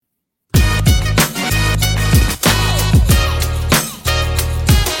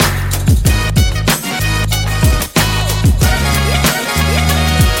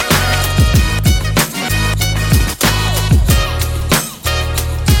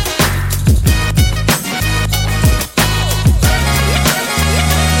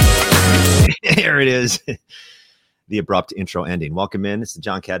it is. The abrupt intro ending. Welcome in. It's the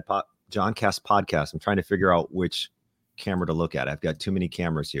Johncast podcast. I'm trying to figure out which camera to look at. I've got too many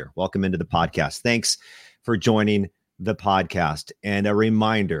cameras here. Welcome into the podcast. Thanks for joining the podcast. And a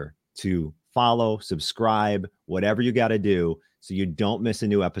reminder to follow, subscribe, whatever you got to do so you don't miss a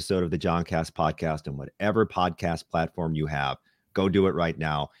new episode of the Johncast podcast on whatever podcast platform you have. Go do it right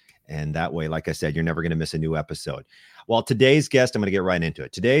now. And that way, like I said, you're never going to miss a new episode. Well, today's guest, I'm going to get right into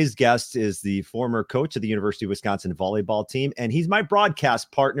it. Today's guest is the former coach of the University of Wisconsin volleyball team, and he's my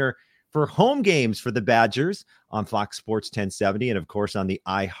broadcast partner for home games for the Badgers on Fox Sports 1070 and, of course, on the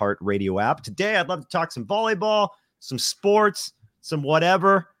iHeartRadio app. Today, I'd love to talk some volleyball, some sports, some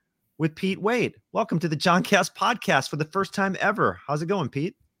whatever with Pete Waite. Welcome to the Johncast podcast for the first time ever. How's it going,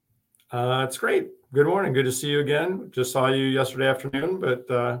 Pete? It's great. Good morning. Good to see you again. Just saw you yesterday afternoon, but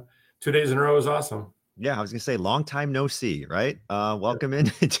 2 days in a row is awesome. Yeah, I was going to say long time no see, right? Welcome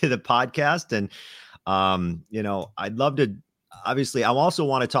into the podcast. And, I'd love to, obviously, I also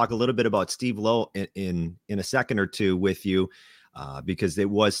want to talk a little bit about Steve Lowe in a second or two with you because it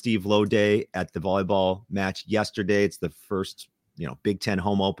was Steve Lowe Day at the volleyball match yesterday. It's the first, Big Ten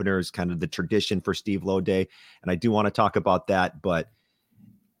home opener is kind of the tradition for Steve Lowe Day. And I do want to talk about that, but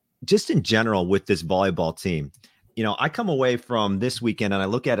just in general with this volleyball team, I come away from this weekend and I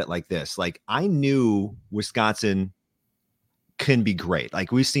look at it like this. Like, I knew Wisconsin can be great.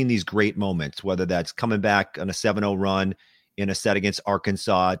 Like, we've seen these great moments, whether that's coming back on a 7-0 run in a set against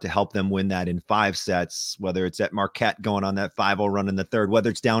Arkansas to help them win that in 5 sets, whether it's at Marquette going on that 5-0 run in the third, whether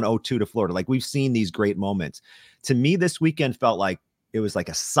it's down 0-2 to Florida. Like, we've seen these great moments. To me, this weekend felt like it was like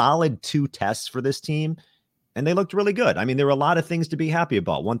a solid 2 tests for this team. And they looked really good. I mean, there were a lot of things to be happy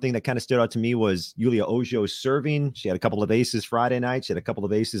about. One thing that kind of stood out to me was Yulia Ojo's serving. She had a couple of aces Friday night. She had a couple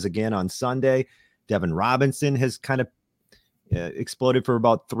of aces again on Sunday. Devin Robinson has kind of exploded for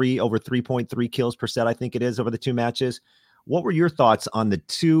about over 3.3 kills per set, I think it is, over the 2 matches. What were your thoughts on the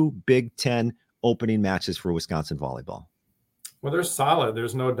 2 Big Ten opening matches for Wisconsin volleyball? Well, they're solid.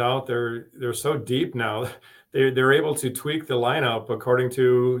 There's no doubt. They're so deep now. They're able to tweak the lineup according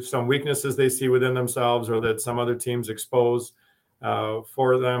to some weaknesses they see within themselves or that some other teams expose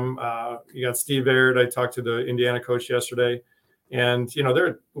for them. You got Steve Aird. I talked to the Indiana coach yesterday, and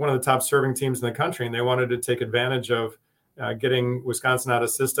they're one of the top serving teams in the country, and they wanted to take advantage of getting Wisconsin out of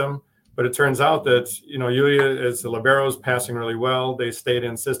system. But it turns out that Yulia as the libero is passing really well. They stayed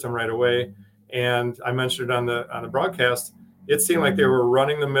in system right away, and I mentioned it on the broadcast. It seemed like they were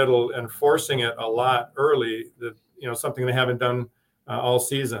running the middle and forcing it a lot early, that, something they haven't done all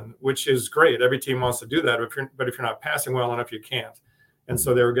season, which is great. Every team wants to do that, but if you're not passing well enough, you can't. And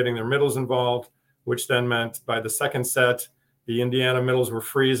so they were getting their middles involved, which then meant by the second set, the Indiana middles were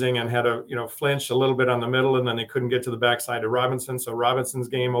freezing and had to, flinch a little bit on the middle, and then they couldn't get to the backside of Robinson. So Robinson's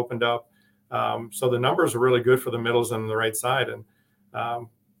game opened up. So the numbers are really good for the middles and the right side.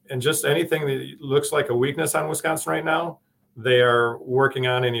 And just anything that looks like a weakness on Wisconsin right now, they are working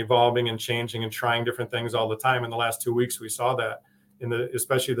on and evolving and changing and trying different things all the time. In the last 2 weeks, we saw that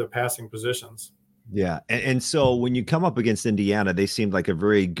especially the passing positions. Yeah. And so when you come up against Indiana, they seemed like a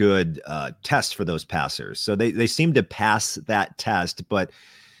very good test for those passers. So they seemed to pass that test, but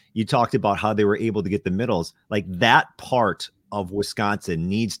you talked about how they were able to get the middles. Like, that part of Wisconsin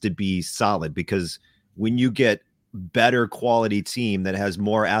needs to be solid, because when you get better quality team that has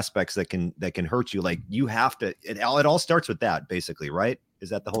more aspects that can hurt you, like, you have to, it all starts with that, basically, right? Is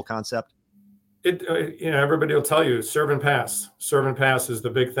that the whole concept? Everybody will tell you serve and pass is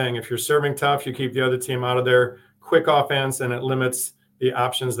the big thing. If you're serving tough, you keep the other team out of their quick offense, and it limits the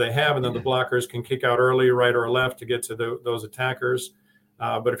options they have. And then the blockers can kick out early, right or left, to get to those attackers.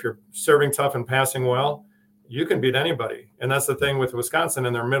 But if you're serving tough and passing well, you can beat anybody. And that's the thing with Wisconsin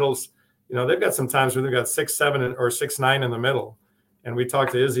and their middles. They've got some times where they've got 6-7 or 6-9 in the middle. And we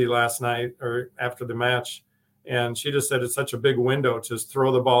talked to Izzy last night or after the match, and she just said it's such a big window to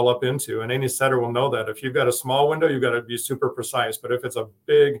throw the ball up into. And any setter will know that. If you've got a small window, you've got to be super precise. But if it's a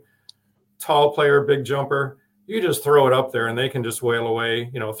big, tall player, big jumper, you just throw it up there and they can just wail away,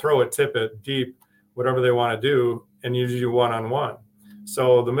 throw it, tip it, deep, whatever they want to do, and you do one-on-one.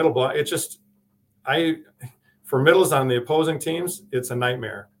 So the middle block, for middles on the opposing teams, it's a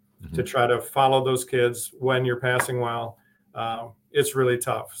nightmare. To try to follow those kids when you're passing well. It's really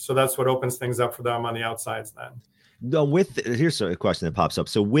tough. So that's what opens things up for them on the outsides then. No, here's a question that pops up.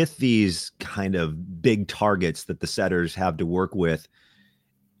 So with these kind of big targets that the setters have to work with,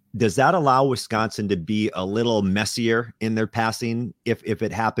 does that allow Wisconsin to be a little messier in their passing if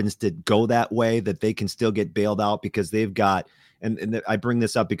it happens to go that way, that they can still get bailed out because they've got, and I bring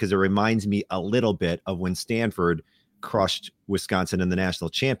this up because it reminds me a little bit of when Stanford crushed Wisconsin in the national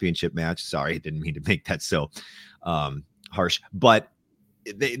championship match. Sorry, I didn't mean to make that so harsh, but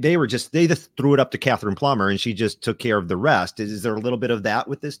they just threw it up to Catherine Plummer and she just took care of the rest. Is there a little bit of that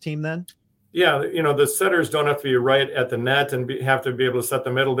with this team then? Yeah, the setters don't have to be right at the net and have to be able to set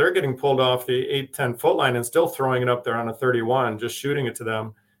the middle. They're getting pulled off the 8-10 foot line and still throwing it up there on a 31, just shooting it to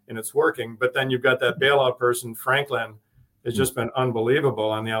them, and it's working. But then you've got that bailout person, Franklin, has just been unbelievable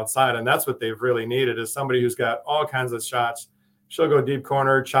on the outside, and that's what they've really needed, is somebody who's got all kinds of shots. She'll go deep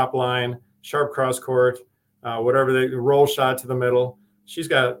corner, chop line, sharp cross court, whatever they roll shot to the middle. She's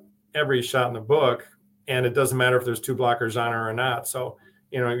got every shot in the book, and it doesn't matter if there's two blockers on her or not. So,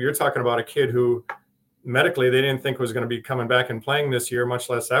 you're talking about a kid who medically they didn't think was going to be coming back and playing this year, much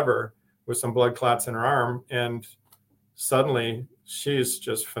less ever, with some blood clots in her arm. And suddenly she's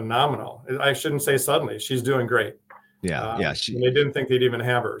just phenomenal. I shouldn't say suddenly, she's doing great. Yeah. They didn't think they'd even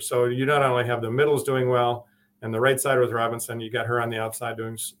have her. So you not only have the middles doing well and the right side with Robinson, you got her on the outside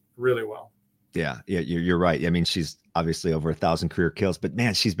doing really well. Yeah, you're right. I mean, she's obviously over 1,000 career kills, but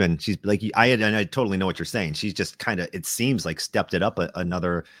man, she's like, I totally know what you're saying. She's just kind of, it seems like stepped it up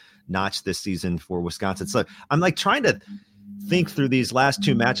another notch this season for Wisconsin. So I'm like trying to think through these last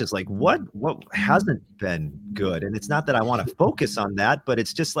two matches, like what hasn't been good. And it's not that I want to focus on that, but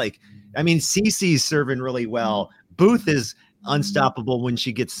it's just like, I mean, Cece's serving really well. Booth is unstoppable when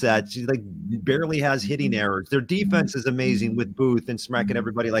she gets set. She like barely has hitting errors. Their defense is amazing with Booth and Smack and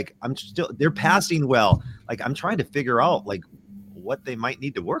everybody. Like they're passing well. Like I'm trying to figure out like what they might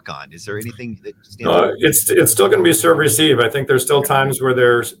need to work on. Is there anything that stands out? It's still going to be serve receive. I think there's still times where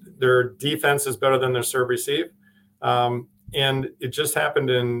their defense is better than their serve receive. And it just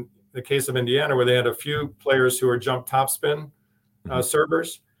happened in the case of Indiana where they had a few players who are jump topspin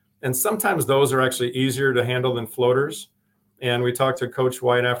servers. And sometimes those are actually easier to handle than floaters. And we talked to Coach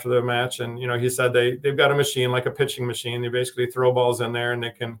Waite after the match, and he said they've got a machine like a pitching machine. They basically throw balls in there, and they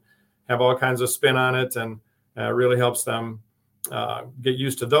can have all kinds of spin on it, and really helps them get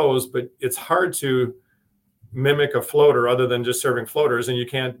used to those. But it's hard to mimic a floater other than just serving floaters, and you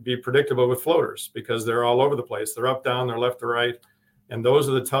can't be predictable with floaters because they're all over the place. They're up, down, they're left to right, and those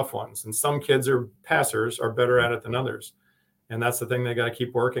are the tough ones. And some kids are passers are better at it than others, and that's the thing they got to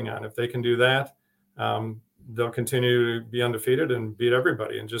keep working on. If they can do that, they'll continue to be undefeated and beat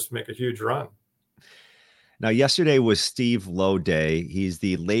everybody and just make a huge run. Now, yesterday was Steve Lowe Day. He's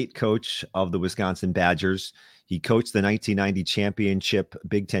the late coach of the Wisconsin Badgers. He coached the 1990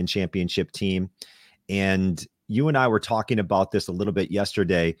 Big Ten championship team. And you and I were talking about this a little bit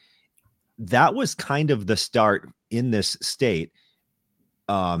yesterday. That was kind of the start in this state,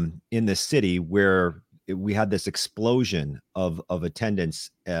 in this city, where we had this explosion of attendance,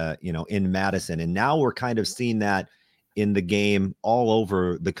 in Madison. And now we're kind of seeing that in the game all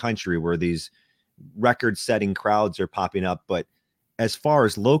over the country where these record setting crowds are popping up. But as far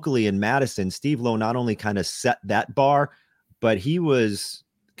as locally in Madison, Steve Lowe not only kind of set that bar, but he was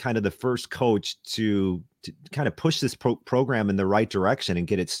kind of the first coach to kind of push this program in the right direction and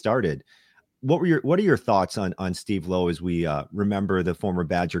get it started. What are your thoughts on Steve Lowe as we remember the former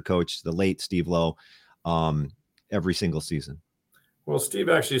Badger coach, the late Steve Lowe, every single season? Well, Steve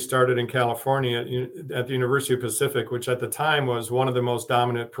actually started in California at the University of Pacific, which at the time was one of the most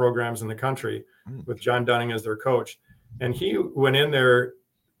dominant programs in the country, with John Dunning as their coach. And he went in there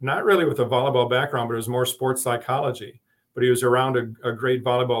not really with a volleyball background, but it was more sports psychology. But he was around a great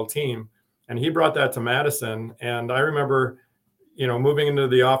volleyball team, and he brought that to Madison. And I remember, moving into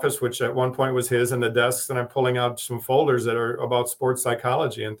the office, which at one point was his, and the desks, and I'm pulling out some folders that are about sports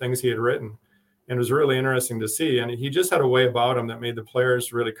psychology and things he had written. And it was really interesting to see. And he just had a way about him that made the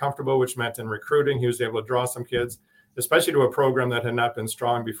players really comfortable, which meant in recruiting, he was able to draw some kids, especially to a program that had not been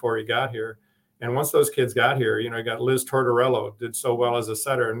strong before he got here. And once those kids got here, you got Liz Tortorello, did so well as a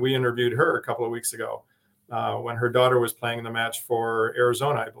setter. And we interviewed her a couple of weeks ago when her daughter was playing in the match for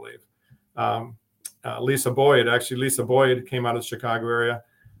Arizona, I believe. Lisa Boyd came out of the Chicago area.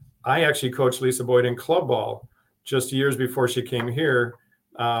 I actually coached Lisa Boyd in club ball just years before she came here.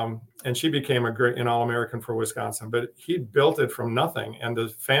 And she became an All-American for Wisconsin, but he built it from nothing. And the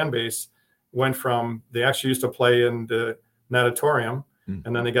fan base went from, they actually used to play in the natatorium,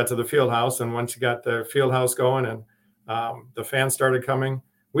 and then they got to the field house. And once you got the field house going and the fans started coming,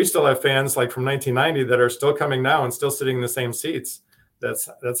 we still have fans like from 1990 that are still coming now and still sitting in the same seats.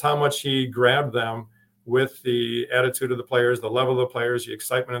 That's how much he grabbed them with the attitude of the players, the level of the players, the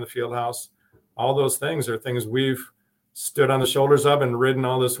excitement in the field house. All those things are things we've stood on the shoulders of and ridden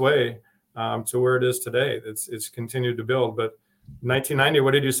all this way to where it is today. It's continued to build. But 1990,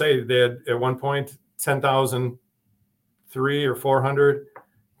 what did you say? They had at one point 10,003 or 400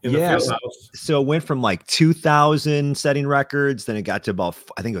 in the field Yes. house. So it went from like 2,000 setting records, then it got to about,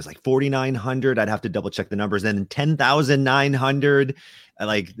 I think it was like 4,900. I'd have to double check the numbers. Then 10,900.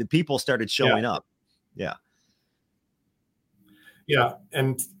 Like the people started showing up. Yeah. Yeah.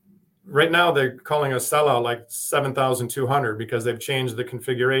 And right now they're calling a sellout like 7,200 because they've changed the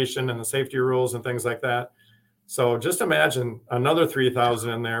configuration and the safety rules and things like that. So just imagine another 3,000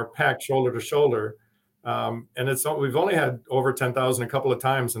 in there, packed shoulder to shoulder. And we've only had over 10,000 a couple of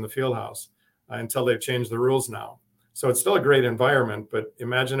times in the field house until they've changed the rules now. So it's still a great environment, but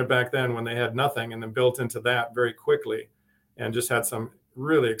imagine it back then when they had nothing and then built into that very quickly and just had some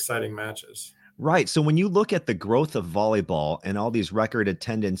really exciting matches. Right. So when you look at the growth of volleyball and all these record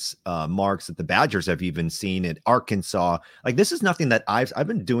attendance marks that the Badgers have even seen at Arkansas, like this is nothing that I've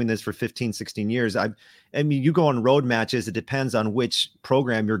been doing this for 15, 16 years. I mean, you go on road matches, it depends on which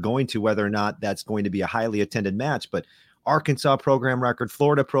program you're going to, whether or not that's going to be a highly attended match. But Arkansas program record,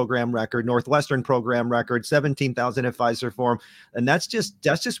 Florida program record, Northwestern program record, 17,000 at Pfizer Forum. And that's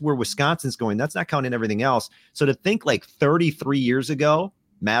just where Wisconsin's going. That's not counting everything else. So to think like 33 years ago,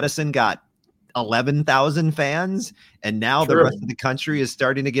 Madison got 11,000 fans, and now the rest of the country is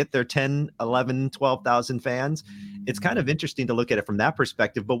starting to get their 10, 11, 12,000 fans. It's kind of interesting to look at it from that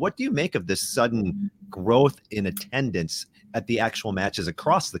perspective. But what do you make of this sudden growth in attendance at the actual matches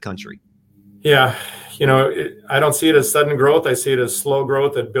across the country? Yeah, I don't see it as sudden growth. I see it as slow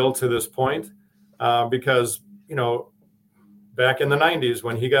growth that built to this point because, back in the 90s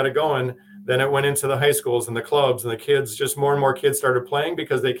when he got it going, then it went into the high schools and the clubs and the kids, just more and more kids started playing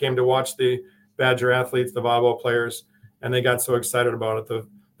because they came to watch the Badger athletes, the volleyball players, and they got so excited about it.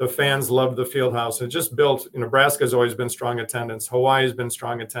 The fans loved the field house. It just built, Nebraska's always been strong attendance. Hawaii's been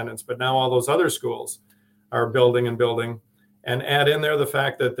strong attendance, but now all those other schools are building and building. And add in there the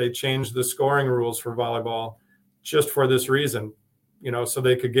fact that they changed the scoring rules for volleyball just for this reason, so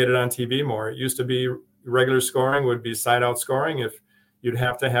they could get it on TV more. It used to be regular scoring would be side out scoring if you'd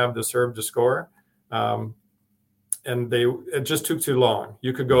have to have the serve to score. And it just took too long.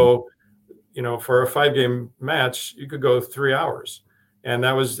 You could go, for a 5-game match, you could go 3 hours. And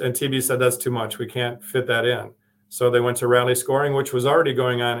TV said that's too much. We can't fit that in. So they went to rally scoring, which was already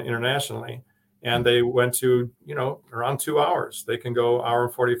going on internationally. And they went to, around 2 hours. They can go hour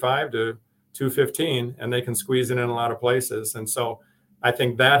and 45 to 2:15, and they can squeeze it in a lot of places. And so I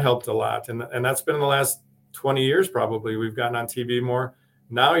think that helped a lot. And that's been in the last 20 years, probably. We've gotten on TV more.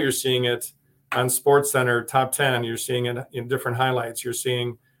 Now you're seeing it on SportsCenter top 10. You're seeing it in different highlights. You're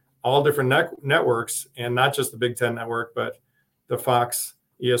seeing all different networks, and not just the Big Ten network, but the Fox,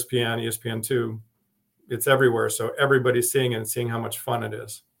 ESPN, ESPN2. It's everywhere. So everybody's seeing it and seeing how much fun it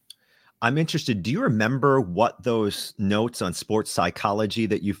is. I'm interested. Do you remember what those notes on sports psychology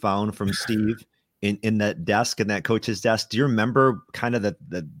that you found from Steve in that desk, in that coach's desk? Do you remember kind of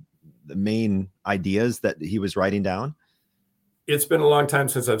the main ideas that he was writing down? It's been a long time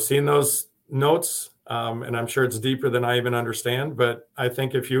since I've seen those notes, and I'm sure it's deeper than I even understand. But I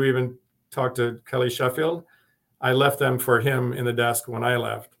think if you even talk to Kelly Sheffield, I left them for him in the desk when I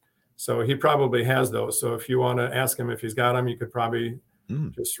left. So he probably has those. So if you want to ask him if he's got them, you could probably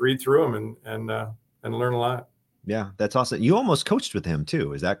just read through them and learn a lot. Yeah, that's awesome. You almost coached with him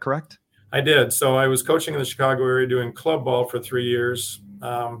too. Is that correct? I did. So I was coaching in the Chicago area doing club ball for 3 years,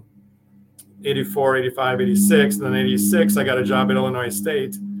 84, 85, 86. And then 86, I got a job at Illinois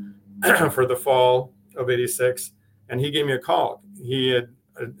State for the fall of 86. And he gave me a call. He had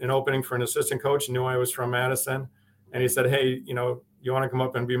an opening for an assistant coach, knew I was from Madison. And he said, hey, you want to come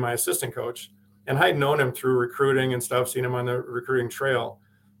up and be my assistant coach? And I'd known him through recruiting and stuff, seen him on the recruiting trail.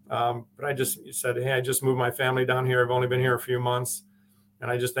 But I just said, hey, I just moved my family down here. I've only been here a few months, and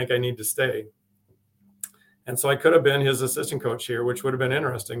I just think I need to stay. And so I could have been his assistant coach here, which would have been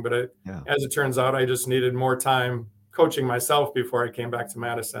interesting. But as it turns out, I just needed more time coaching myself before I came back to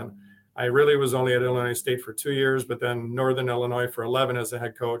Madison. I really was only at Illinois State for 2 years, but then Northern Illinois for 11 as a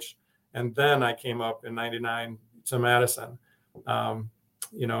head coach. And then I came up in 99 to Madison. And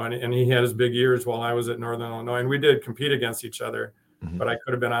he had his big years while I was at Northern Illinois, and we did compete against each other, but I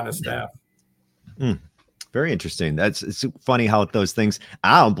could have been on his staff. Very interesting. It's funny how those things,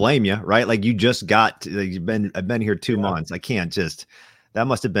 I don't blame you, right? Like I've been here 2 months. I can't that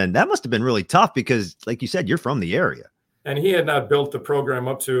must have been really tough because like you said, you're from the area. And he had not built the program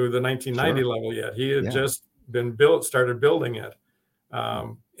up to the 1990 level yet. He had just started building it.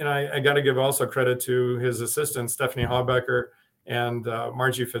 And I got to give also credit to his assistants, Stephanie Haubecker and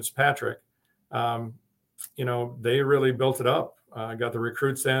Margie Fitzpatrick. They really built it up. Got the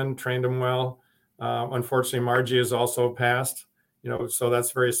recruits in, trained them well. Unfortunately, Margie has also passed, so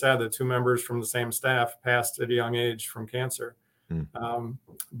that's very sad that 2 members from the same staff passed at a young age from cancer.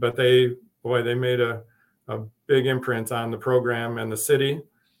 But they made a big imprint on the program and the city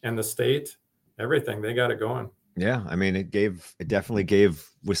and the state, everything. They got it going. Yeah, I mean, it definitely gave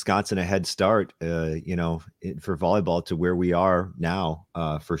Wisconsin a head start, for volleyball to where we are now,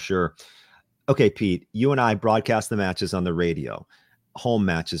 for sure. Okay, Pete, you and I broadcast the matches on the radio, home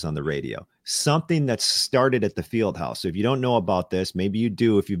matches on the radio, something that started at the field house. So if you don't know about this, maybe you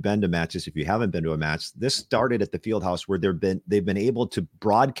do if you've been to matches. If you haven't been to a match, this started at the field house where they've been able to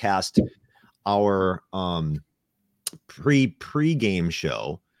broadcast our pre-game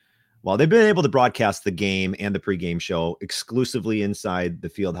show. Well, they've been able to broadcast the game and the pregame show exclusively inside the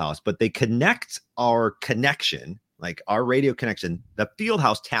field house, but they connect our connection, like our radio connection. The field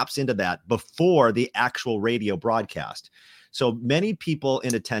house taps into that before the actual radio broadcast. So many people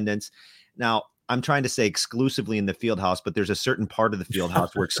in attendance. Now, I'm trying to say exclusively in the field house, but there's a certain part of the field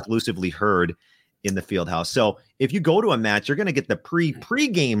house where exclusively heard in the field house. So if you go to a match, you're going to get the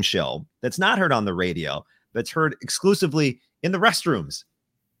pregame show that's not heard on the radio, that's heard exclusively in the restrooms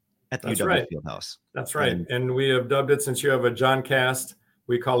at the UW Fieldhouse. That's right. And we have dubbed it, since you have a John Cast,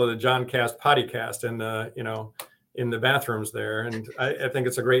 we call it a John Cast potty cast in the bathrooms there. And I think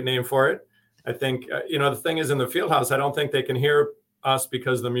it's a great name for it. I think, the thing is, in the Fieldhouse, I don't think they can hear us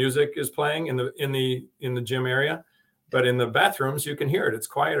because the music is playing in the gym area, but in the bathrooms, you can hear it. It's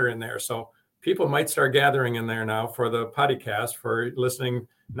quieter in there. So people might start gathering in there now for the potty cast, for listening.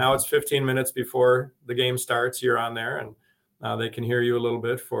 Now it's 15 minutes before the game starts. You're on there, and they can hear you a little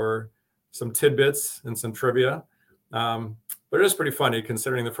bit for some tidbits and some trivia. But it is pretty funny,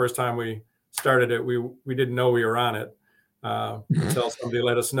 considering the first time we started it, we didn't know we were on it until somebody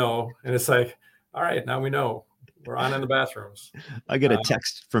let us know. And it's like, all right, now we know we're on in the bathrooms. I get a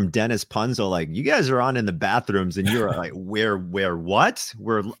text from Dennis Punzo, like, you guys are on in the bathrooms, and you're like, where what?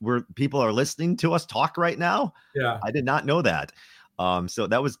 We're people are listening to us talk right now? Yeah. I did not know that. So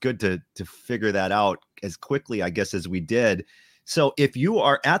that was good to figure that out as quickly, I guess, as we did. So if you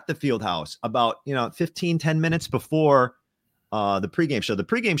are at the field house about, 10 minutes before the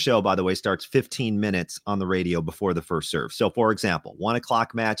pregame show, by the way, starts 15 minutes on the radio before the first serve. So for example, 1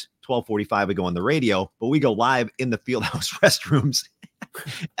 o'clock match, 12:45, we go on the radio, but we go live in the field house restrooms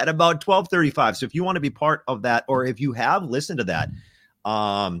at about 12:35. So if you want to be part of that, or if you have listened to that,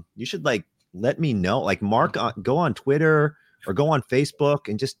 you should let me know, Mark, go on Twitter or go on Facebook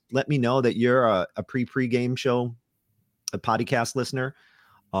and just let me know that you're a pregame show, a podcast listener.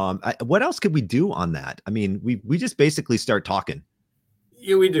 What else could we do on that? I mean, we just basically start talking.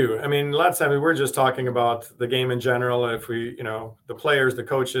 Yeah, we do. I mean, lots of times we're just talking about the game in general. If we, the players, the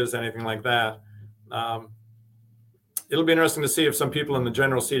coaches, anything like that. It'll be interesting to see if some people in the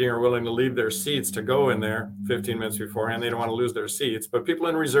general seating are willing to leave their seats to go in there 15 minutes beforehand. They don't want to lose their seats, but people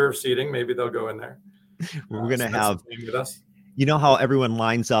in reserve seating, maybe they'll go in there. We're going to have, you know how everyone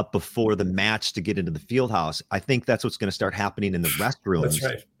lines up before the match to get into the field house? I think that's what's going to start happening in the restrooms.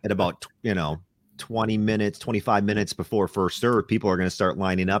 Right. At about, 20 minutes, 25 minutes before first serve. People are going to start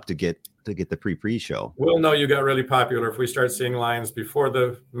lining up to get the pre-show. We'll know you got really popular if we start seeing lines before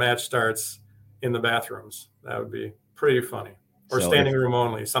the match starts in the bathrooms. That would be pretty funny. Or standing room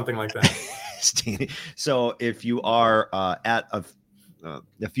only, something like that. So if you are at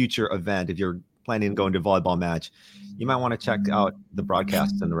a future event, if you're planning on going to a volleyball match, you might want to check out the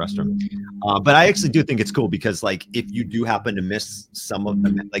broadcasts in the restroom. But I actually do think it's cool because, if you do happen to miss some of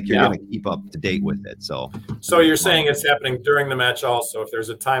them, you're going to keep up to date with it. So you're saying it's happening during the match also. If there's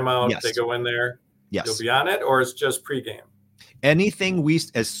a timeout, yes. They go in there. Yes. You'll be on it, or it's just pregame? Anything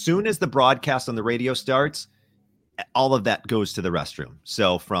as soon as the broadcast on the radio starts, all of that goes to the restroom.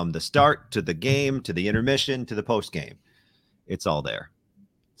 So from the start to the game, to the intermission, to the post game, it's all there.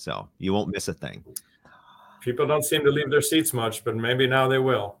 So you won't miss a thing. People don't seem to leave their seats much, but maybe now they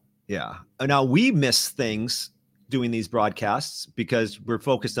will. Yeah. Now we miss things doing these broadcasts because we're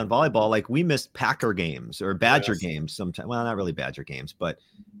focused on volleyball. We missed Packer games or Badger games sometimes. Well, not really Badger games, but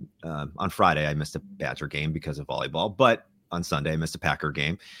on Friday I missed a Badger game because of volleyball. But on Sunday I missed a Packer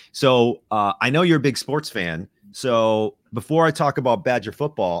game. So I know you're a big sports fan. So before I talk about Badger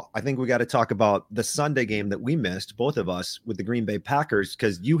football, I think we got to talk about the Sunday game that we missed, both of us, with the Green Bay Packers,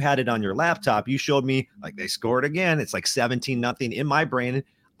 because you had it on your laptop. You showed me they scored again. It's 17-0 in my brain.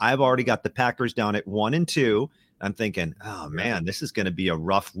 I've already got the Packers down at 1-2. I'm thinking, oh man, this is going to be a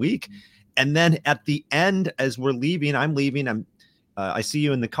rough week. And then at the end, as we're leaving, I'm leaving. I see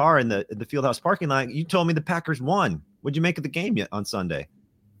you in the car in the Fieldhouse parking lot. You told me the Packers won. What'd you make of the game yet on Sunday?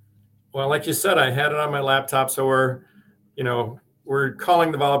 Well, like you said, I had it on my laptop, so we're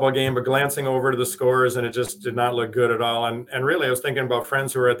calling the volleyball game, but glancing over to the scores, and it just did not look good at all. And really, I was thinking about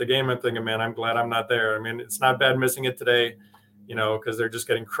friends who were at the game. I'm thinking, man, I'm glad I'm not there. I mean, it's not bad missing it today. because they're just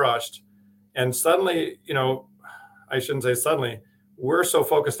getting crushed. And suddenly, I shouldn't say suddenly, we're so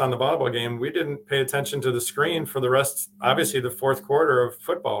focused on the volleyball game, we didn't pay attention to the screen for the rest, obviously the fourth quarter of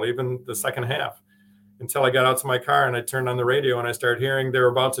football, even the second half, until I got out to my car and I turned on the radio and I started hearing they were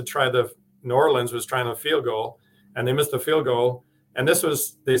about to try New Orleans was trying the field goal, and they missed the field goal. And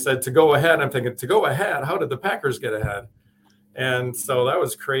they said to go ahead. I'm thinking, to go ahead? How did the Packers get ahead? And so that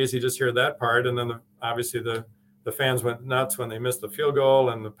was crazy, just hear that part. And then obviously the fans went nuts when they missed the field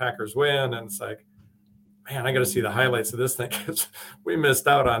goal and the Packers win. And it's like, man, I got to see the highlights of this thing, because we missed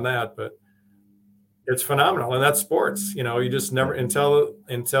out on that. But it's phenomenal. And that's sports. You just never,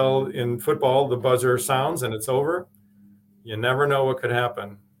 until in football, the buzzer sounds and it's over, you never know what could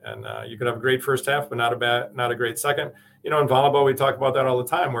happen. And you could have a great first half, but not a great second. In volleyball, we talk about that all the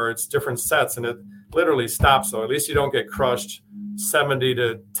time, where it's different sets and it literally stops. So at least you don't get crushed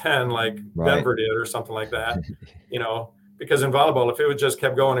 70-10 like Denver did or something like that. Because in volleyball, if it would just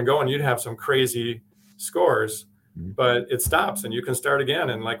kept going and going, you'd have some crazy scores. But it stops and you can start again.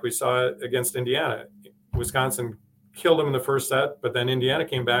 And like we saw against Indiana, Wisconsin killed them in the first set, but then Indiana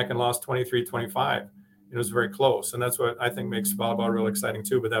came back and lost 23-25. It was very close. And that's what I think makes volleyball real exciting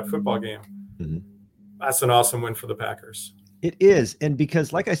too. But that football game, that's an awesome win for the Packers. It is. And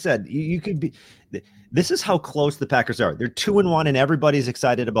because, like I said, you could be, this is how close the Packers are. They're 2-1 and everybody's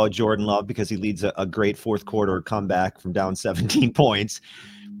excited about Jordan Love because he leads a great fourth quarter comeback from down 17 points.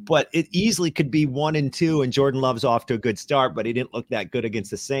 But it easily could be 1-2 and Jordan Love's off to a good start, but he didn't look that good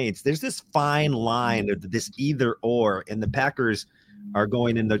against the Saints. There's this fine line of this either or, and the Packers are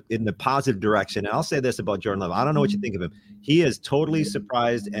going in the positive direction. And I'll say this about Jordan Love. I don't know what you think of him. He has totally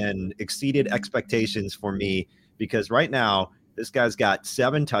surprised and exceeded expectations for me, because right now this guy's got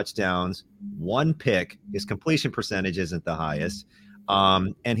 7 touchdowns, 1 pick. His completion percentage isn't the highest.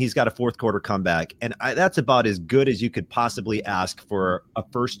 And he's got a fourth quarter comeback. And that's about as good as you could possibly ask for a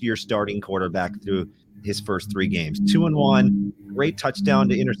first-year starting quarterback through his first 3 games. 2-1, great touchdown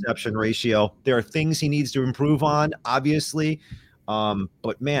to interception ratio. There are things he needs to improve on, obviously.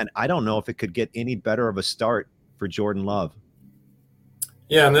 But man, I don't know if it could get any better of a start for Jordan Love.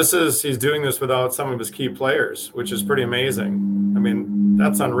 Yeah, and he's doing this without some of his key players, which is pretty amazing. I mean,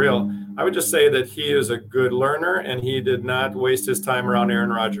 that's unreal. I would just say that he is a good learner, and he did not waste his time around Aaron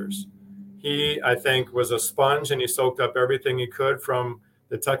Rodgers. He, I think, was a sponge, and he soaked up everything he could, from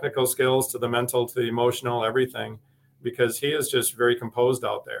the technical skills to the mental to the emotional, everything, because he is just very composed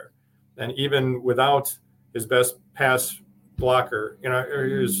out there. And even without his best pass blocker,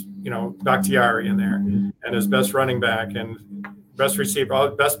 his, Bakhtiari in there, and his best running back and best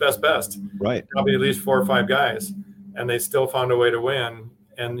receiver, best. Right. Probably at least 4 or 5 guys, and they still found a way to win.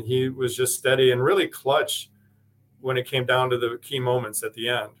 And he was just steady and really clutch when it came down to the key moments at the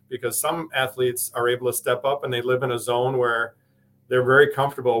end, because some athletes are able to step up and they live in a zone where they're very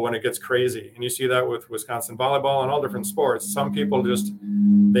comfortable when it gets crazy. And you see that with Wisconsin volleyball and all different sports. Some people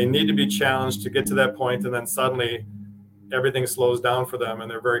they need to be challenged to get to that point, and then suddenly everything slows down for them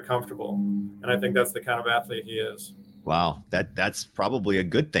and they're very comfortable. And I think that's the kind of athlete he is. Wow. That's probably a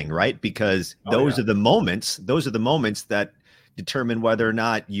good thing, right? Because those are the moments that determine whether or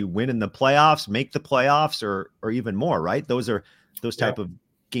not you win in the playoffs, make the playoffs, or even more, right? Those type of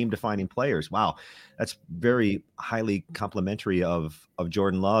game defining players. Wow. That's very highly complimentary of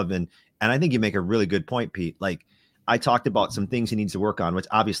Jordan Love. And I think you make a really good point, Pete. Like, I talked about some things he needs to work on, which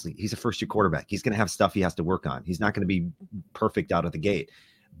obviously he's a first-year quarterback. He's going to have stuff he has to work on. He's not going to be perfect out of the gate.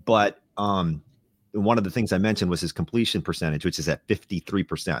 But one of the things I mentioned was his completion percentage, which is at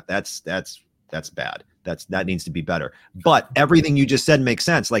 53%. That's bad. That needs to be better. But everything you just said makes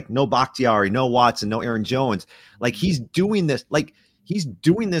sense. Like, no Bakhtiari, no Watson, no Aaron Jones. Like, he's doing this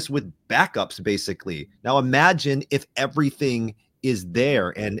with backups, basically. Now imagine if everything is there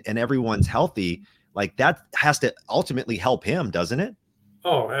and everyone's healthy. Like, that has to ultimately help him, doesn't it?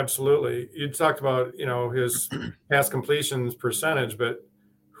 Oh, absolutely. You talked about, his pass completions percentage, but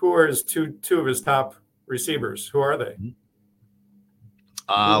who are his two of his top receivers? Who are they?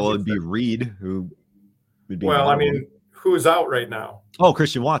 Well, it'd be Reed, who would be. Well, I mean, who's out right now? Oh,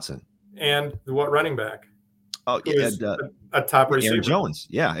 Christian Watson. And what running back? Oh, yeah, a top receiver. Aaron Jones.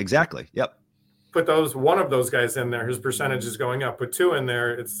 Yeah, exactly. Yep. Put one of those guys in there, his percentage is going up. Put 2 in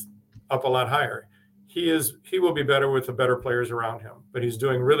there, it's up a lot higher. He will be better with the better players around him, but he's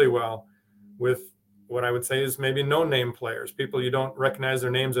doing really well with what I would say is maybe no-name players, people you don't recognize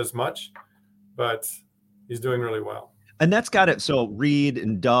their names as much, but he's doing really well. And that's got it. So Reed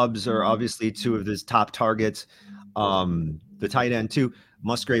and Dubs are obviously 2 of his top targets. The tight end too,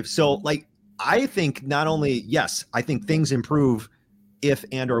 Musgrave. So, like, I think not only, yes, I think things improve if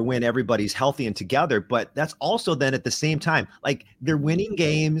and or when everybody's healthy and together. But that's also then at the same time, like they're winning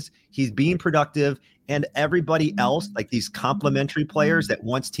games, he's being productive, and everybody else, like these complementary players that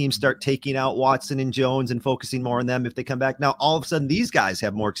once teams start taking out Watson and Jones and focusing more on them if they come back, now all of a sudden these guys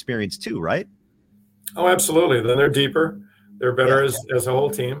have more experience too, right? Oh, absolutely. Then they're deeper. They're better as a whole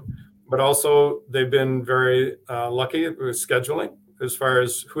team. But also they've been very lucky with scheduling as far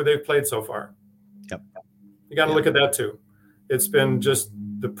as who they've played so far. Yep. You got to look at that too. It's been just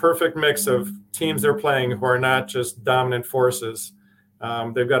the perfect mix of teams they're playing who are not just dominant forces.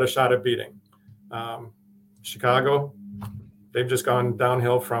 They've got a shot at beating. Chicago, they've just gone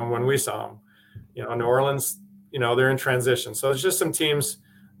downhill from when we saw them. New Orleans, they're in transition. So it's just some teams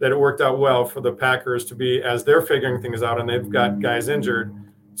that it worked out well for the Packers to be, as they're figuring things out and they've got guys injured,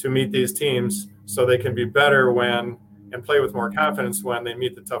 to meet these teams so they can be better and play with more confidence when they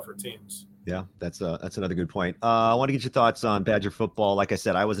meet the tougher teams. Yeah, that's another good point. I want to get your thoughts on Badger football. Like I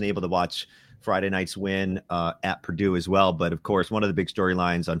said, I wasn't able to watch Friday night's win at Purdue as well. But of course, one of the big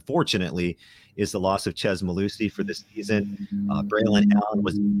storylines, unfortunately, is the loss of Chez Malusi for this season. Braylon Allen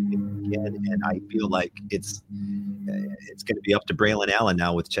was again, and I feel like it's going to be up to Braylon Allen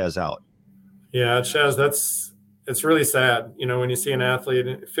now with Chez out. Yeah, Chez, it's really sad. When you see an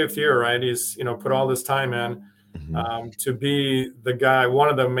athlete, fifth year, right? He's put all this time in. To be the guy, one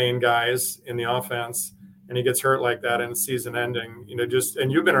of the main guys in the offense, and he gets hurt like that in season ending,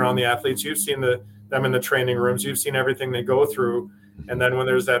 and you've been around the athletes, you've seen them in the training rooms, you've seen everything they go through. And then when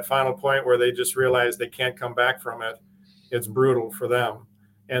there's that final point where they just realize they can't come back from it, it's brutal for them.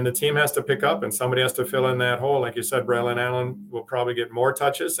 And the team has to pick up and somebody has to fill in that hole. Like you said, Braylon Allen will probably get more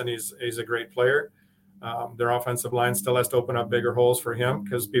touches and he's a great player. Their offensive line still has to open up bigger holes for him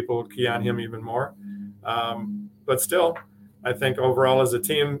because people will key on him even more. But still, I think overall as a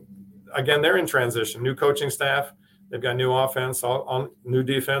team, again, they're in transition. New coaching staff, they've got new offense, all new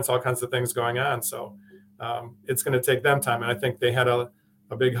defense, all kinds of things going on. So it's going to take them time. And I think they had a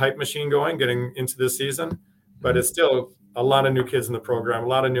big hype machine going getting into this season, but it's still a lot of new kids in the program, a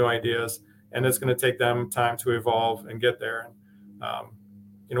lot of new ideas, and it's going to take them time to evolve and get there.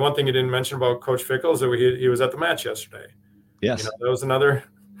 And one thing you didn't mention about Coach Fickle is that he was at the match yesterday. Yes, that was another.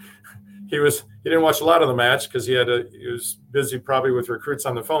 He didn't watch a lot of the match because he was busy probably with recruits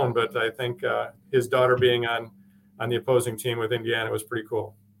on the phone. But I think his daughter being on the opposing team with Indiana was pretty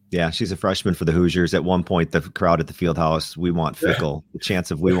cool. Yeah, she's a freshman for the Hoosiers. At one point, the crowd at the field house, "We want Fickle." The chants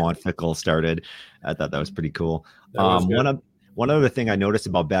of "We want Fickle" started. I thought that was pretty cool. One other thing I noticed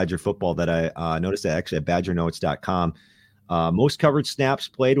about Badger football that I noticed actually at BadgerNotes.com, most coverage snaps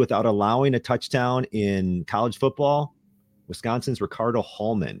played without allowing a touchdown in college football, Wisconsin's Ricardo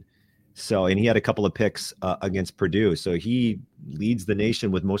Hallman. So, and he had a couple of picks against Purdue. So he leads the nation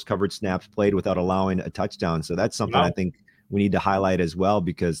with most coverage snaps played without allowing a touchdown. So that's something I think we need to highlight as well,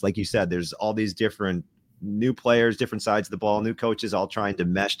 because like you said, there's all these different new players, different sides of the ball, new coaches, all trying to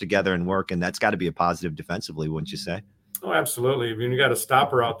mesh together and work. And that's got to be a positive defensively, wouldn't you say? Oh, absolutely. I mean, you got a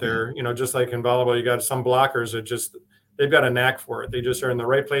stopper out there, just like in volleyball, you got some blockers that they've got a knack for it. They just are in the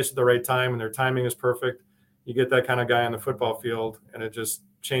right place at the right time and their timing is perfect. You get that kind of guy on the football field and it just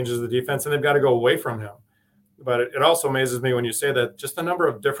changes the defense, and they've got to go away from him. But it also amazes me when you say that, just the number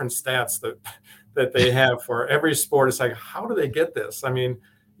of different stats that they have for every sport. It's like, how do they get this? I mean,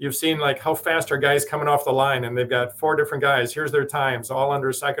 you've seen like how fast are guys coming off the line, and they've got 4 different guys. Here's their times, all under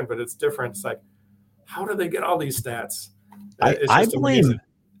a second, but it's different. It's like, how do they get all these stats? I blame.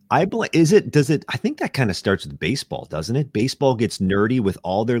 I think that kind of starts with baseball, doesn't it? Baseball gets nerdy with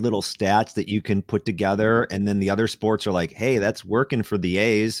all their little stats that you can put together. And then the other sports are like, hey, that's working for the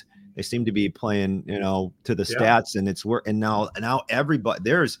A's. They seem to be playing, to the stats, and it's work. And now everybody,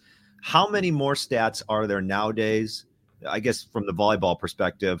 there's how many more stats are there nowadays? I guess from the volleyball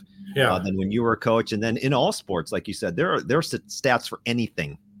perspective, than when you were a coach. And then in all sports, like you said, there are stats for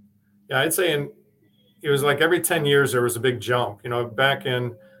anything. Yeah, I'd say it was like every 10 years, there was a big jump, back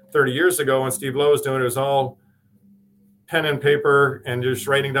in 30 years ago when Steve Lowe was doing it, it was all pen and paper and just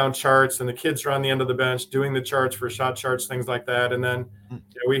writing down charts, and the kids are on the end of the bench doing the charts for shot charts, things like that. And then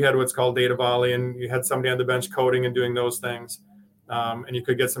we had what's called data volley, and you had somebody on the bench coding and doing those things. And you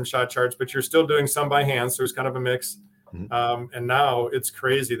could get some shot charts, but you're still doing some by hand. So it's kind of a mix. And now it's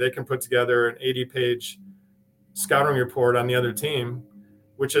crazy. They can put together an 80-page scouting report on the other team,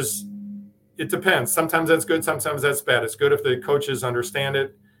 which is, it depends. Sometimes that's good. Sometimes that's bad. It's good if the coaches understand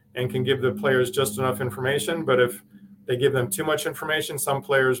it and can give the players just enough information. But if they give them too much information, some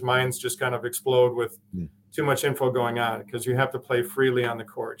players' minds just kind of explode with too much info going on, because you have to play freely on the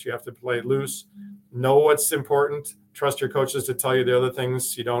court. You have to play loose, know what's important, trust your coaches to tell you the other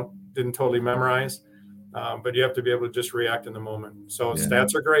things you didn't totally memorize. but you have to be able to just react in the moment. So Yeah.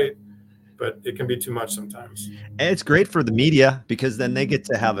 stats are great, but it can be too much sometimes. And it's great for the media because then they get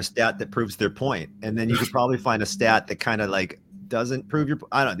to have a stat that proves their point. And then you could probably find a stat that kind of like doesn't prove your,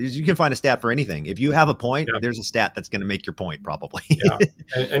 I don't know. You can find a stat for anything. If you have a point, Yeah. there's a stat that's going to make your point probably. Yeah.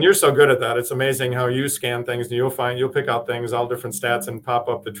 And you're so good at that. It's amazing how you scan things and you'll pick out things, all different stats, and pop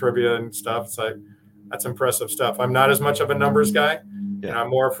up the trivia and stuff. It's like, that's impressive stuff. I'm not as much of a numbers guy. Yeah. You know, I'm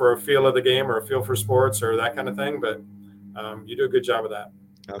more for a feel of the game or a feel for sports or that kind of thing. But you do a good job of that.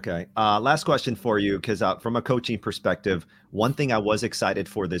 Okay. Last question for you, because from a coaching perspective, one thing I was excited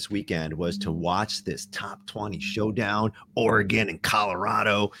for this weekend was to watch this top 20 showdown, Oregon and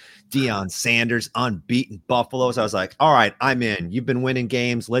Colorado, Deion Sanders, unbeaten Buffaloes. I was like, all right, I'm in. You've been winning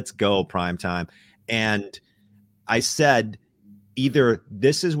games. Let's go, primetime. And I said, either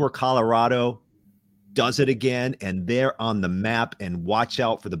this is where Colorado does it again and they're on the map, and watch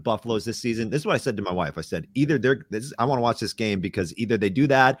out for the Buffaloes this season. This is what I said to my wife. I said, either I want to watch this game because either they do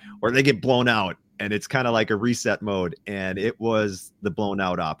that or they get blown out, and it's kind of like a reset mode. And it was the blown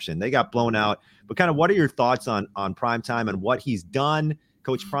out option. They got blown out. But kind of what are your thoughts on primetime and what he's done,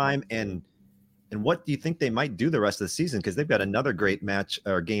 Coach Prime, and what do you think they might do the rest of the season? Because they've got another great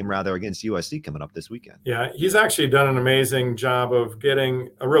game against USC coming up this weekend. Yeah, he's actually done an amazing job of getting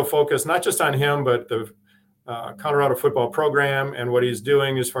a real focus, not just on him, but the Colorado football program and what he's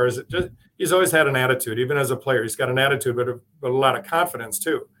doing as far as he's always had an attitude, even as a player. He's got an attitude, but a lot of confidence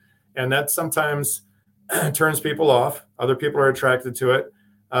too. And that sometimes turns people off. Other people are attracted to it.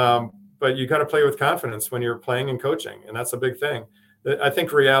 But you got to play with confidence when you're playing and coaching. And that's a big thing. I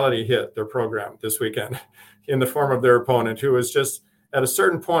think reality hit their program this weekend in the form of their opponent, who is just at a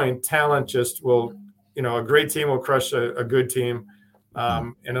certain point, talent just will, a great team will crush a good team.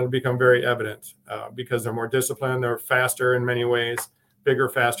 And it'll become very evident because they're more disciplined. They're faster in many ways, bigger,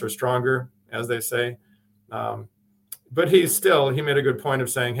 faster, stronger, as they say. But he made a good point of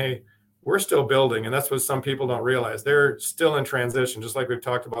saying, hey, we're still building. And that's what some people don't realize. They're still in transition, just like we've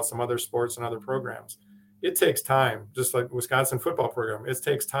talked about some other sports and other programs. It takes time, just like Wisconsin football program. It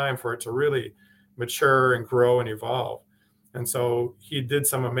takes time for it to really mature and grow and evolve. And so he did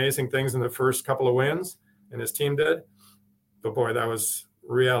some amazing things in the first couple of wins, and his team did. But boy, that was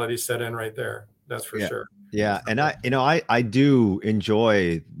reality set in right there. That's for sure. Yeah. And I do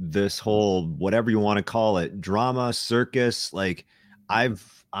enjoy this whole, whatever you want to call it, drama, circus. Like I've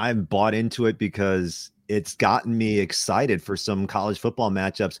bought into it because it's gotten me excited for some college football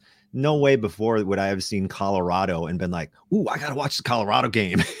matchups. No way before would I have seen Colorado and been like, ooh, I got to watch the Colorado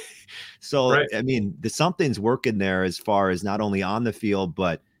game. So, right. I mean, something's working there as far as not only on the field,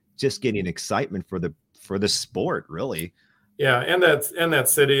 but just getting excitement for the sport, really. Yeah. And that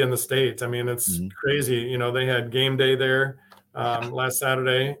city and the state. I mean, it's crazy. They had game day there last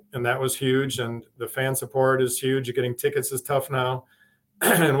Saturday, and that was huge. And the fan support is huge. Getting tickets is tough now.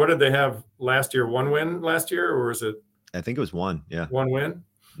 And what did they have last year? One win last year, or was it? I think it was one. Yeah. One win.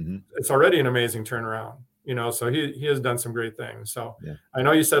 Mm-hmm. It's already an amazing turnaround, so he has done some great things. So yeah. I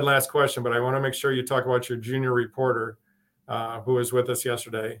know you said last question, but I want to make sure you talk about your junior reporter who was with us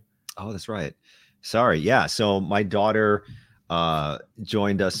yesterday. Oh, that's right. Sorry. Yeah. So my daughter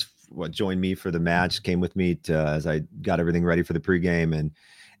joined me for the match, came with me as I got everything ready for the pregame, and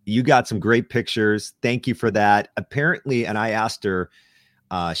you got some great pictures. Thank you for that. Apparently, and I asked her,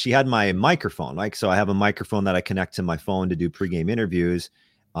 she had my microphone, so I have a microphone that I connect to my phone to do pregame interviews.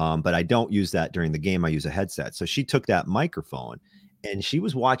 But I don't use that during the game. I use a headset. So she took that microphone and she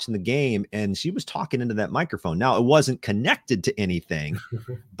was watching the game and she was talking into that microphone. Now it wasn't connected to anything,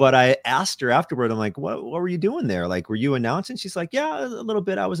 but I asked her afterward, I'm like, what were you doing there? Like, were you announcing? She's like, yeah, a little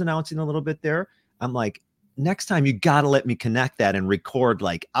bit. I was announcing a little bit there. I'm like, next time you got to let me connect that and record.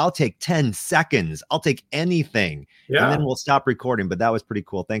 Like, I'll take 10 seconds. I'll take anything. Yeah. And then we'll stop recording. But that was pretty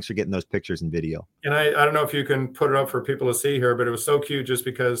cool. Thanks for getting those pictures and video. And I don't know if you can put it up for people to see here, but it was so cute just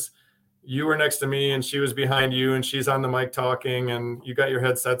because you were next to me and she was behind you and she's on the mic talking and you got your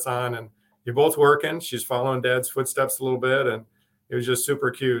headsets on and you're both working. She's following Dad's footsteps a little bit. And it was just super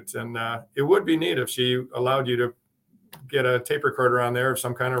cute. And it would be neat if she allowed you to get a tape recorder on there of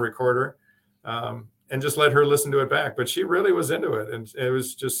some kind of recorder. And just let her listen to it back. But she really was into it. And it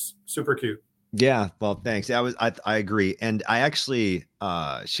was just super cute. Yeah. Well, thanks. I agree. And I actually,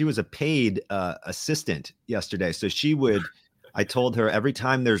 she was a paid assistant yesterday. So I told her every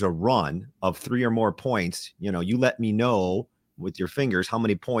time there's a run of 3 or more points, you let me know with your fingers how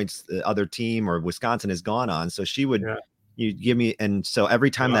many points the other team or Wisconsin has gone on. So she would, you give me. And so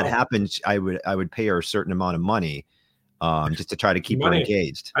every time that happened, I would pay her a certain amount of money. Just to try to keep her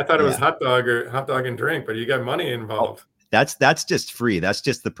engaged. I thought it was hot dog and drink, but you got money involved. That's just free. That's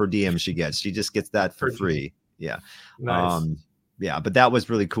just the per diem she gets. She just gets that for free. Yeah. Nice. Yeah, but that was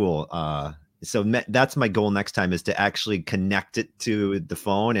really cool. So that's my goal next time, is to actually connect it to the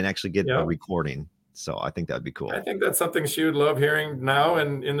phone and actually get a recording. So I think that'd be cool. I think that's something she would love hearing now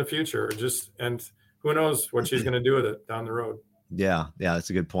and in the future. And who knows what she's going to do with it down the road. Yeah, that's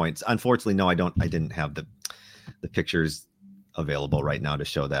a good point. Unfortunately, no, I didn't have the pictures available right now to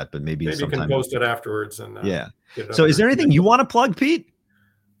show that, but maybe you can post it afterwards. And So is there anything you want to plug, Pete?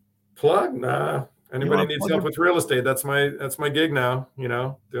 Plug? Nah. Anybody needs help with real estate, that's my gig now,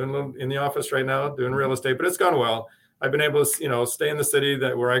 doing a little in the office right now, doing real estate, but it's gone well. I've been able to, stay in the city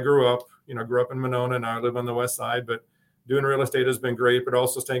where I grew up, grew up in Monona, and now I live on the west side, but doing real estate has been great, but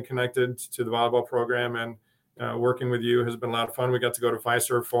also staying connected to the volleyball program and working with you has been a lot of fun. We got to go to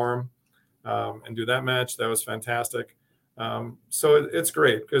Fiserv Forum and do that match. That was fantastic. So it's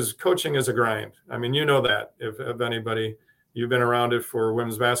great because coaching is a grind. I mean, that if anybody, you've been around it for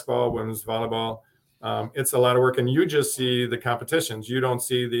women's basketball, women's volleyball. It's a lot of work, and you just see the competitions. You don't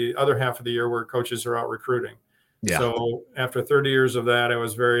see the other half of the year where coaches are out recruiting. Yeah. So after 30 years of that, I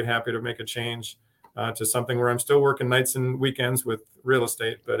was very happy to make a change to something where I'm still working nights and weekends with real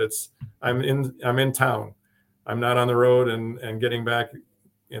estate, but I'm in town. I'm not on the road and getting back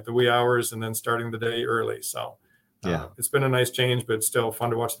at the wee hours and then starting the day early. So it's been a nice change, but still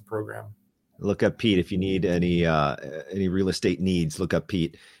fun to watch the program. Look up Pete if you need any real estate needs. Look up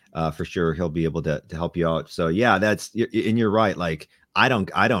Pete. For sure, he'll be able to help you out. So yeah, you're right. Like I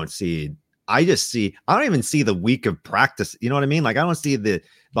don't even see the week of practice. You know what I mean? Like I don't see the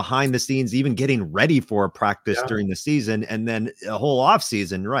behind the scenes, even getting ready for a practice during the season, and then a whole off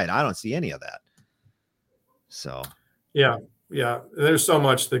season. Right? I don't see any of that. So yeah. There's so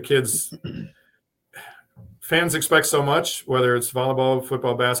much the kids, fans expect so much, whether it's volleyball,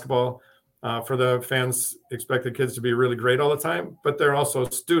 football, basketball. For the fans, expect the kids to be really great all the time, but they're also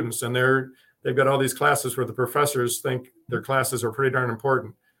students, and they've got all these classes where the professors think their classes are pretty darn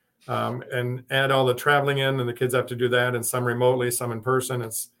important, and add all the traveling in, and the kids have to do that, and some remotely, some in person.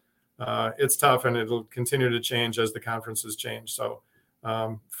 It's tough, and it'll continue to change as the conferences change. So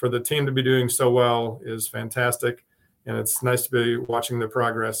for the team to be doing so well is fantastic, and it's nice to be watching the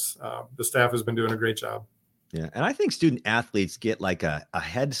progress. The staff has been doing a great job. Yeah. And I think student athletes get like a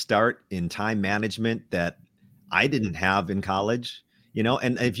head start in time management that I didn't have in college,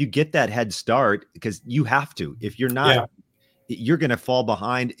 and if you get that head start, because you have to, if you're not, you're going to fall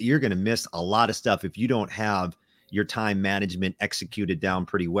behind. You're going to miss a lot of stuff if you don't have your time management executed down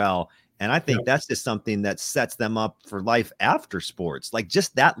pretty well. And I think that's just something that sets them up for life after sports. Like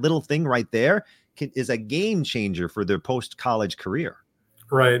just that little thing right there is a game changer for their post-college career.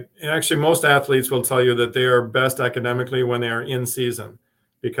 Right. And actually, most athletes will tell you that they are best academically when they are in season,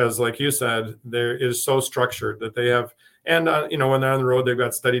 because like you said, there is so structured that they have, and when they're on the road, they've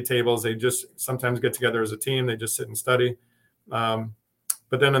got study tables. They just sometimes get together as a team. They just sit and study.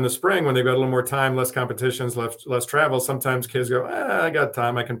 But then in the spring, when they've got a little more time, less competitions, less travel, sometimes kids go, I got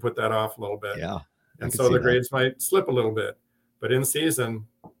time. I can put that off a little bit. Yeah. And so the grades might slip a little bit, but in season,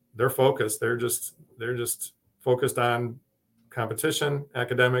 they're focused. They're just focused on competition,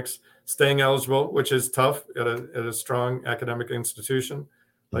 academics, staying eligible, which is tough at a strong academic institution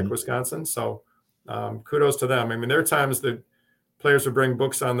like Wisconsin. So kudos to them. I mean, there are times that players would bring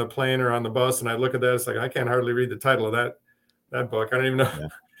books on the plane or on the bus, and I look at that, it's like, I can't hardly read the title of that book. I don't even know. Yeah.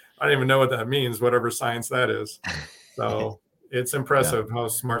 I don't even know what that means, whatever science that is. So it's impressive how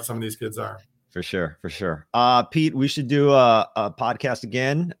smart some of these kids are. For sure. Pete, we should do a podcast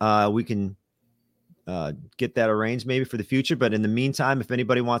again. We can get that arranged maybe for the future. But in the meantime, if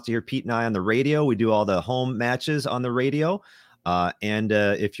anybody wants to hear Pete and I on the radio, we do all the home matches on the radio. And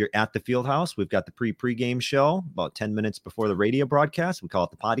if you're at the field house, we've got the pregame show about 10 minutes before the radio broadcast. We call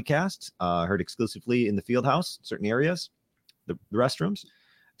it the podcast, heard exclusively in the field house, certain areas, the restrooms.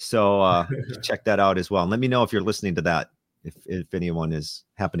 So check that out as well. And let me know if you're listening to that, if anyone is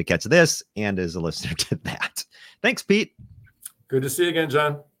happen to catch this and is a listener to that. Thanks, Pete. Good to see you again,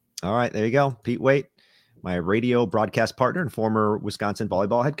 John. All right, there you go. Pete Waite, my radio broadcast partner and former Wisconsin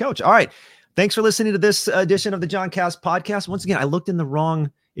volleyball head coach. All right. Thanks for listening to this edition of the John Cast podcast. Once again, I looked in the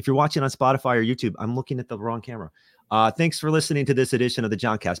wrong, if you're watching on Spotify or YouTube, I'm looking at the wrong camera. Thanks for listening to this edition of the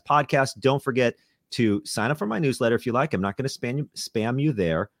John Cast podcast. Don't forget to sign up for my newsletter if you like. I'm not going to spam you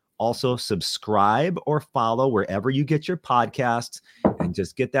there. Also, subscribe or follow wherever you get your podcasts and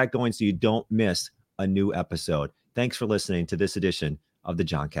just get that going so you don't miss a new episode. Thanks for listening to this edition of the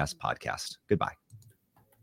John Cast podcast. Goodbye.